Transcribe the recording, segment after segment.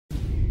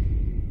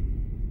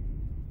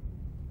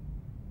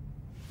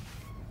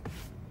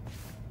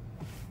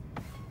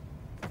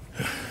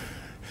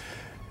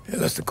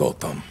That's the call,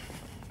 Tom.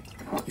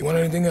 You want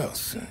anything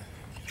else?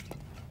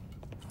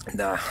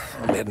 Nah,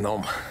 I'm heading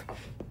home.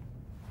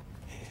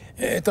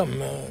 Hey, Tom,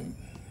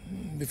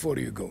 before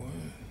you go,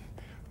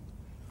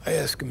 I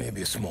ask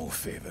maybe a small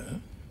favor. Huh?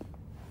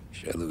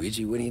 Sure,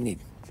 Luigi, what do you need?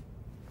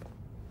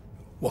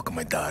 Welcome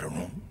my daughter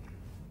home.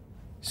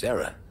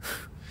 Sarah?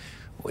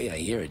 The way I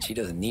hear it, she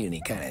doesn't need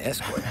any kind of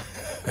escort.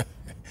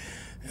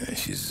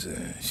 She's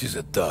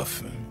a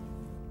tough.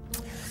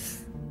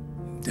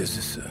 There's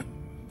this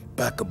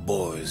pack of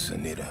boys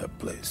near her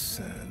place.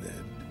 The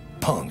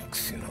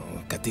punks, you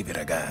know, cattivi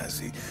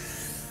ragazzi.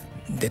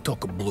 They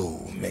talk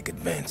blue, make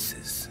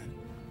advances.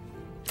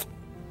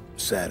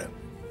 Sarah,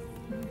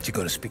 she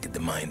gonna speak at the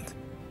mind.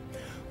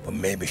 But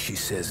maybe she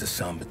says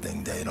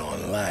something they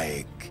don't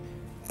like.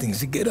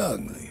 Things get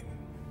ugly.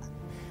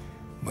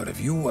 But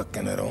if you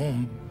working at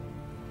home,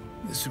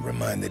 this will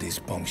remind these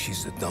punks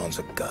she's the Don's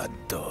a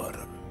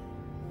goddaughter.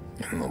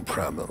 No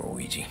problem,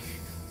 Luigi.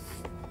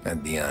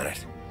 I'd be honored.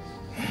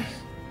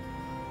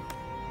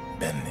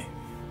 Benny.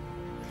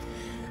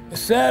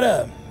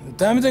 Sarah, the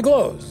time to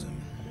close.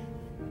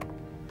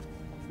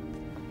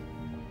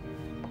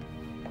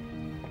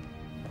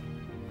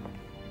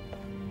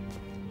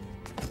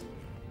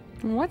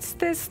 What's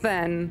this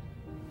then?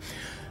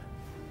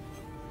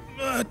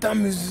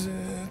 Tom's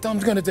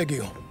gonna take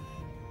you.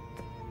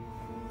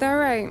 All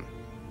right.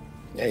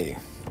 Hey,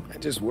 I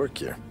just work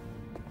here.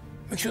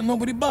 Make sure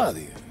nobody bother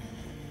you.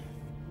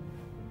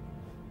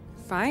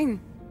 Fine.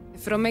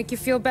 If it'll make you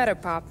feel better,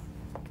 Pop.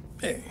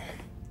 Hey.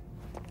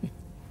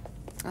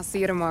 I'll see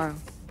you tomorrow.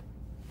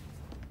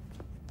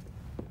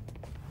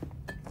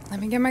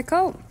 Let me get my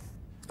coat.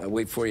 I'll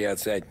wait for you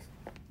outside.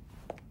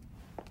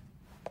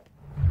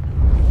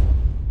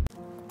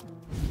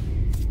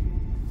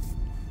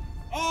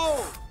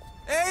 Oh!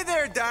 Hey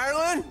there,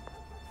 darling!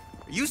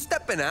 Are you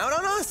stepping out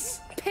on us?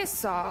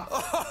 Piss off.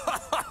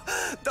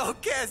 Don't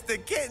cast a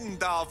kitten,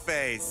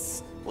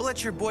 dollface. We'll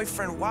let your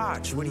boyfriend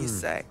watch. What do you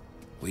say?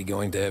 We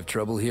going to have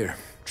trouble here?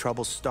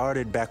 Trouble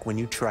started back when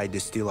you tried to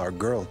steal our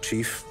girl,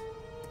 Chief.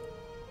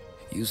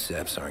 You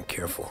saps aren't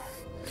careful.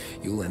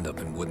 You'll end up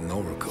in wooden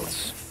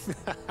overcoats.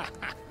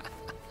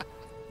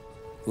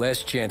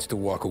 Last chance to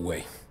walk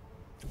away.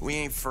 We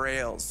ain't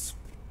frails.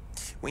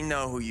 We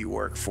know who you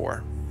work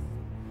for.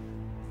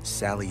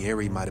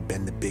 Salieri might have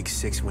been the big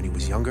six when he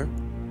was younger,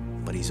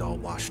 but he's all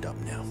washed up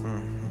now.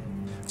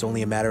 It's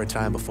only a matter of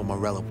time before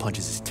Morello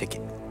punches his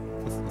ticket.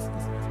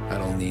 I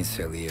don't need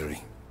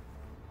Salieri.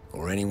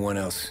 Or anyone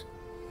else.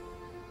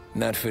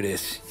 Not for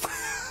this.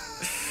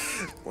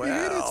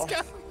 Well,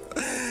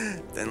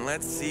 then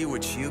let's see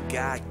what you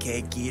got,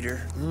 cake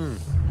eater.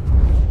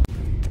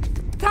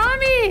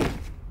 Tommy!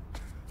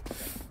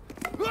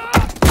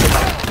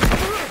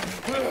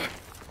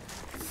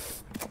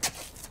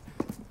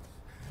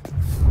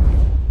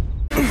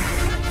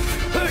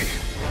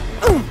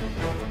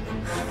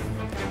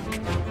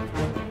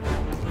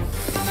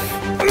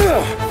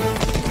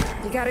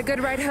 You got a good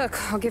right hook,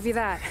 I'll give you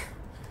that.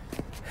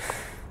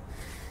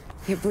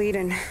 You're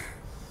bleeding.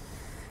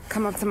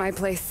 Come up to my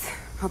place.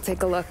 I'll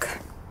take a look.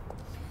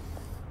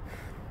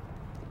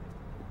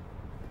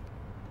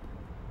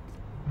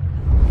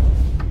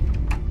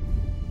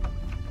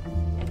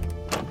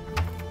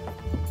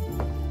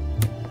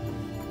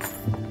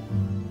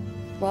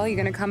 Well, you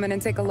gonna come in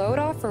and take a load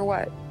off, or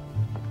what?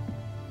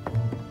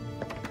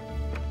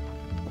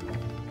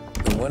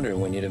 I'm wondering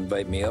when you'd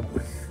invite me up.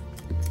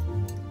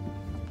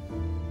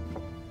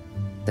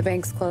 The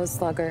bank's closed,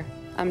 Slugger.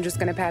 I'm just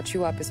gonna patch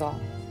you up is all.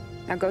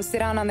 Now go sit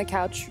down on the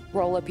couch,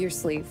 roll up your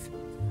sleeve.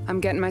 I'm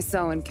getting my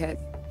sewing kit.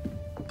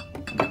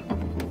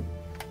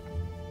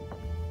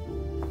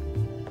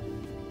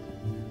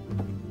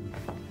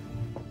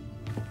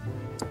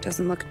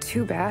 Doesn't look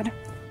too bad.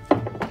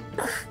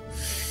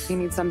 You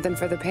need something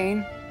for the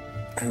pain?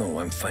 No,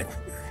 I'm fine.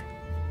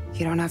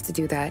 You don't have to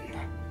do that.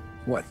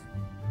 What?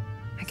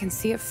 I can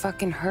see it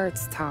fucking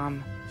hurts,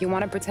 Tom. You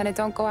want to pretend it?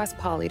 Don't go ask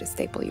Polly to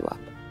staple you up.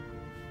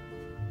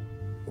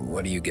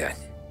 What do you got?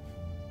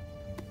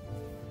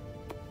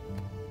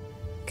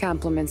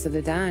 Compliments of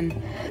the Don.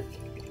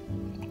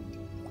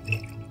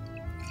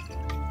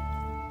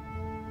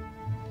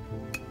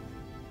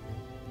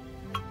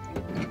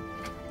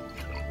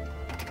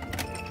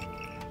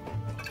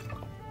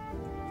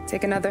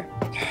 Take another.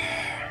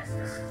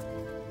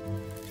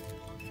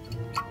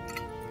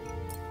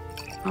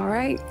 All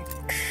right.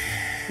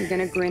 You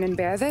gonna grin and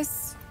bear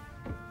this?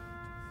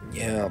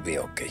 Yeah, I'll be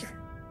okay.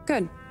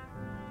 Good.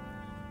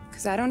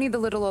 Because I don't need the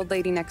little old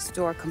lady next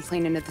door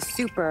complaining to the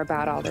super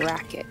about all the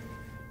racket.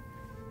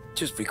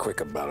 Just be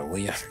quick about it, will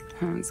ya?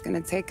 It's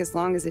gonna take as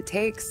long as it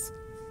takes.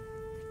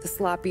 The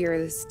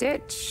sloppier the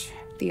stitch,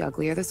 the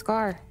uglier the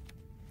scar.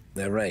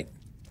 That right.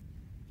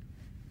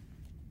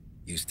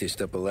 You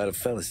stitched up a lot of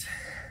fellas.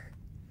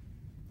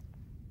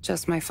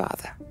 Just my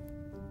father.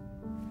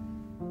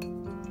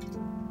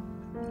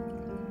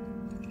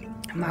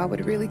 Ma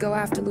would really go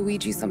after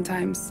Luigi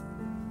sometimes.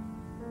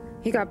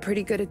 He got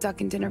pretty good at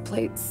ducking dinner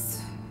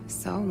plates.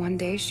 So one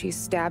day she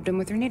stabbed him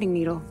with her knitting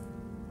needle.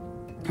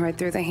 Right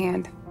through the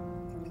hand.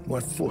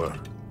 What for?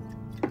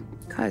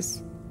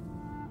 was.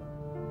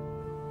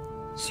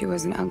 She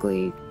was an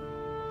ugly,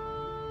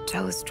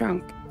 jealous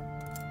drunk.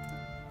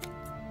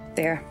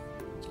 There.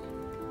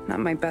 Not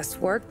my best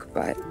work,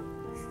 but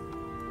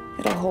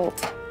it'll hold.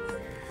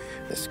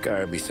 The scar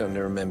will be something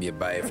to remember you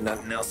by, if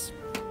nothing else.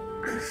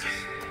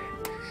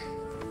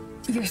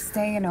 You're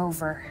staying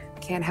over.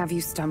 Can't have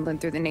you stumbling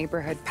through the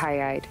neighborhood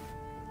pie-eyed.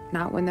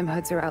 Not when them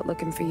hoods are out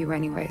looking for you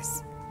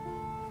anyways.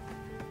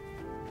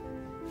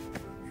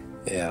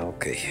 Yeah,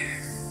 okay.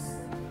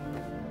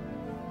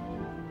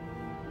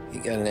 You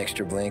got an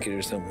extra blanket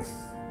or something?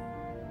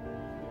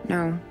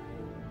 No.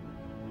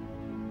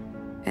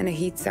 And the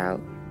heat's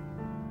out.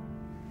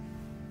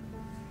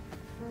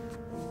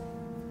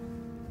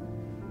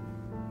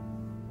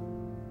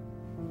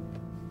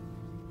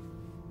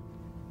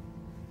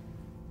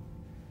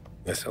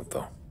 Yes,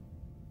 though.